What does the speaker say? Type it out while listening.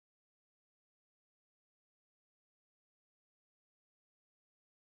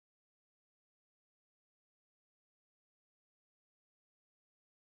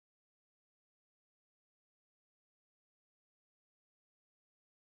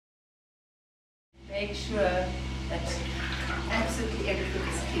Make sure that absolutely everything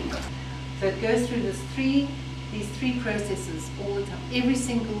is clean. So it goes through these three processes all the time. Every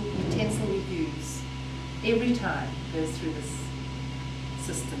single utensil we use, every time goes through this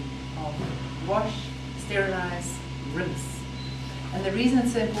system of wash, sterilize, rinse. And the reason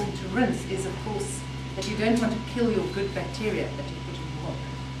it's so important to rinse is, of course, that you don't want to kill your good bacteria that you put in milk.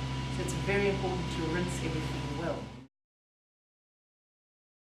 So it's very important to rinse everything well.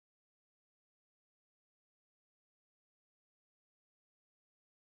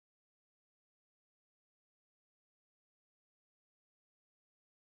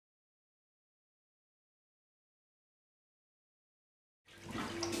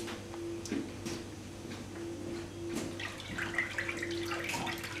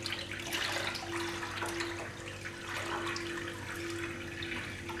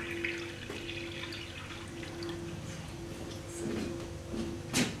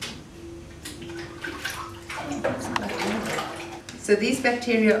 So these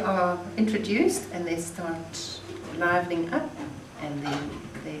bacteria are introduced and they start livening up, and then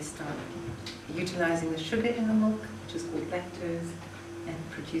they start utilizing the sugar in the milk, which is called lactose,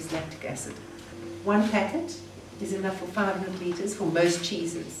 and produce lactic acid. One packet is enough for 500 liters for most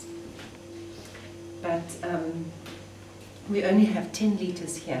cheeses, but we only have 10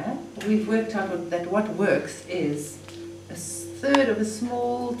 liters here. We've worked out that what works is a third of a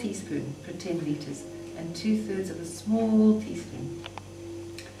small teaspoon per 10 liters and 2/3 of a small teaspoon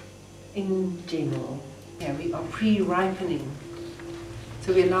in general. Yeah, we are pre-ripening.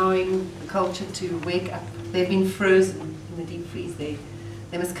 So we're allowing the culture to wake up. They've been frozen in the deep freeze. They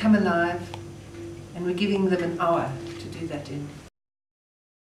must come alive, and we're giving them an hour to do that in.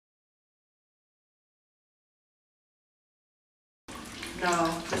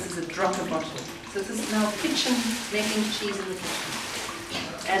 Now, this is a dropper bottle. So this is now kitchen, making cheese in the kitchen.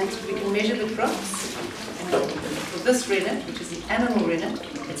 And we can measure the drops. And for this rennet, which is the animal rennet,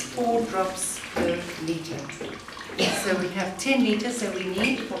 it's 4 drops per liter. So we have 10 liters, so we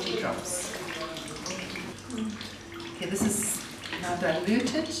need 40 drops. Okay, this is now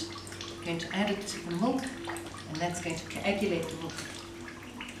diluted. We're going to add it to the milk, and that's going to coagulate the milk.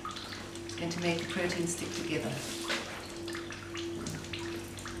 It's going to make the protein stick together.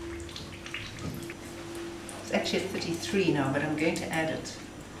 It's actually at 33 now, but I'm going to add it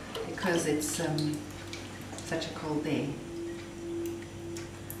because it's such a cold day.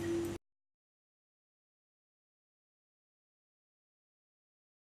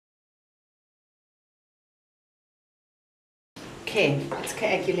 Okay, it's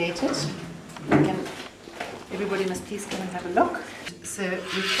coagulated. And everybody must please come and have a look. So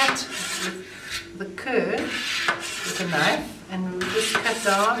we cut with the curd with a knife, and we just cut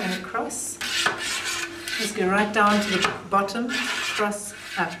down and across. Just go right down to the bottom, cross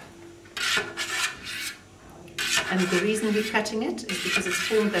up. And the reason we're cutting it is because it's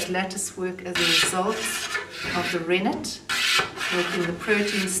formed that lattice work as a result of the rennet making the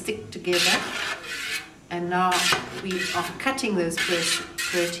protein stick together. And now we are cutting those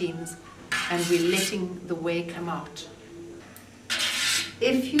proteins and we're letting the whey come out.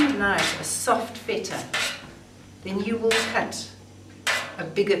 If you like a soft feta, then you will cut a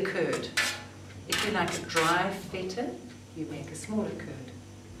bigger curd. If you like a dry feta, you make a smaller curd.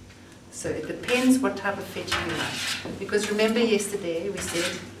 So it depends what type of feta you like. Because remember yesterday we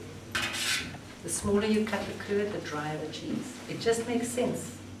said the smaller you cut the curd, the drier the cheese. It just makes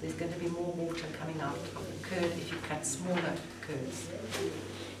sense. There's going to be more water coming out of the curd if you cut smaller curds.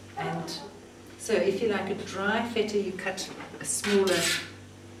 And so if you like a dry feta, you cut a smaller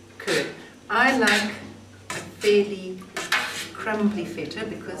curd. I like a fairly crumbly feta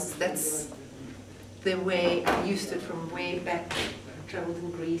because that's the way I used it from way back. I travelled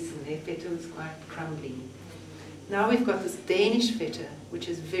in Greece and their feta was quite crumbly. Now we've got this Danish feta, which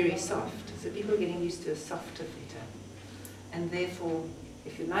is very soft. So people are getting used to a softer feta. And therefore,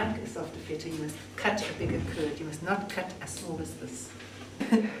 if you like a softer feta, you must cut a bigger curd. You must not cut as small as this.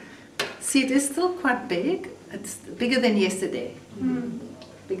 See, it is still quite big. It's bigger than yesterday.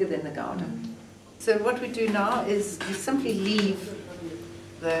 Bigger tthan the Gouda. So what we do now is we simply leave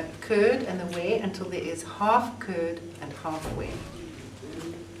the curd and the whey until there is half curd and half whey.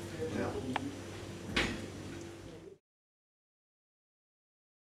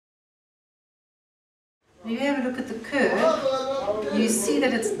 When you have a look at the curd, you see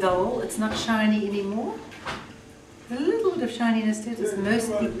that it's dull, it's not shiny anymore. A little bit of shininess to it, it's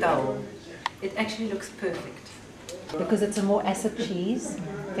mostly dull. It actually looks perfect. Because it's a more acid cheese,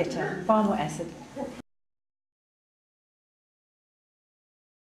 feta, far more acid.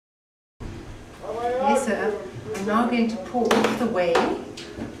 Yes, sir. I'm now going to pour off the whey,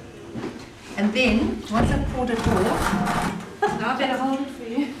 and And then, once I've poured it off, Now I better hold it for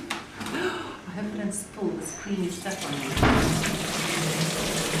you. I hope I don't spill this creamy stuff on you.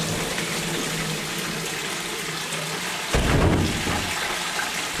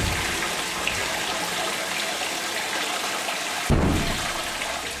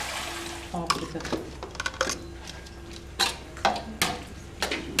 Half of it.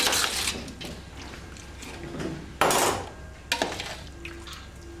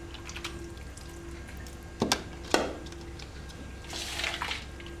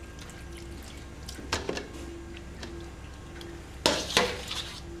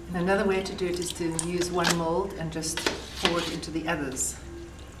 And another way to do it is to use one mold and just pour it into the others.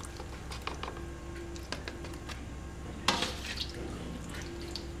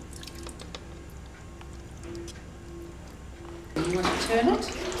 You want to turn it,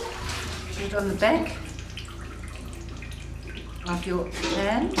 put it on the back of your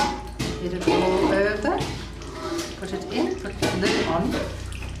pan, let it roll over, put it in, put the lid on.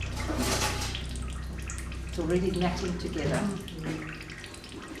 It's already knitting together.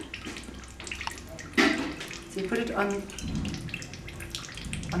 So you put it on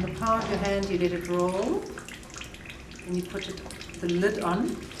the palm of your hand, you let it roll, and you put the lid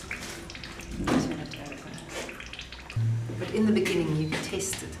on. But in the beginning you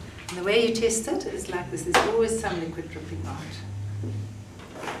test it. And the way you test it is like this, there's always some liquid dripping out.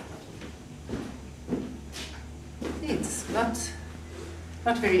 It's not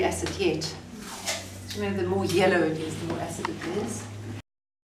very acid yet. You know, the more yellow it is, the more acid it is.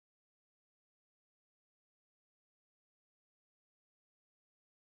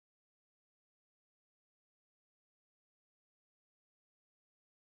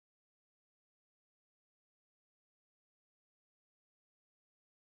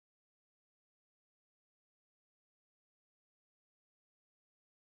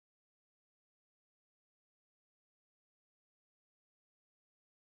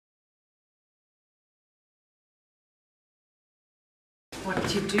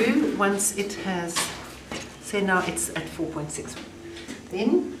 What you do once it has, say now it's at 4.6,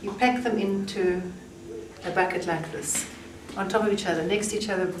 then you pack them into a bucket like this, on top of each other, next to each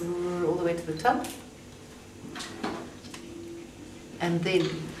other, all the way to the top. And then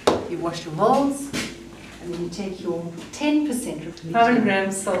you wash your molds, and then you take your 10%, 500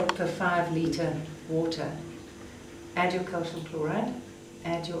 grams salt per 5 litre water, add your calcium chloride,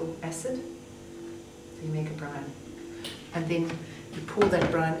 add your acid, so you make a brine. And then you pour that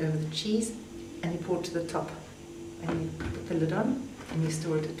brine over the cheese and you pour it to the top. And you put the lid on and you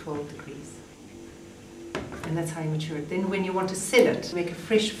store it at 12 degrees. And that's how you mature it. Then when you want to sell it, make a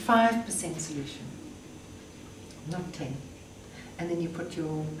fresh 5% solution, not 10. And then you put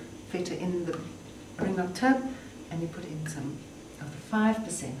your feta in the ring knot tub and you put in some of the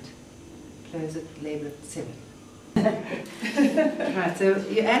 5%. Close it, label it 7. Right, so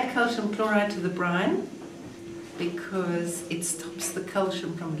you add calcium chloride to the brine, because it stops the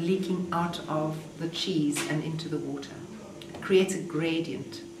calcium from leaking out of the cheese and into the water. It creates a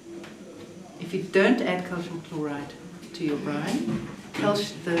gradient. If you don't add calcium chloride to your brine,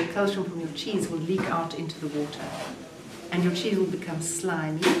 the calcium from your cheese will leak out into the water, and your cheese will become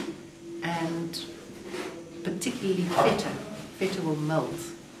slimy, and particularly feta. Feta will melt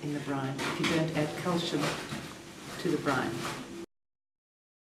in the brine if you don't add calcium to the brine.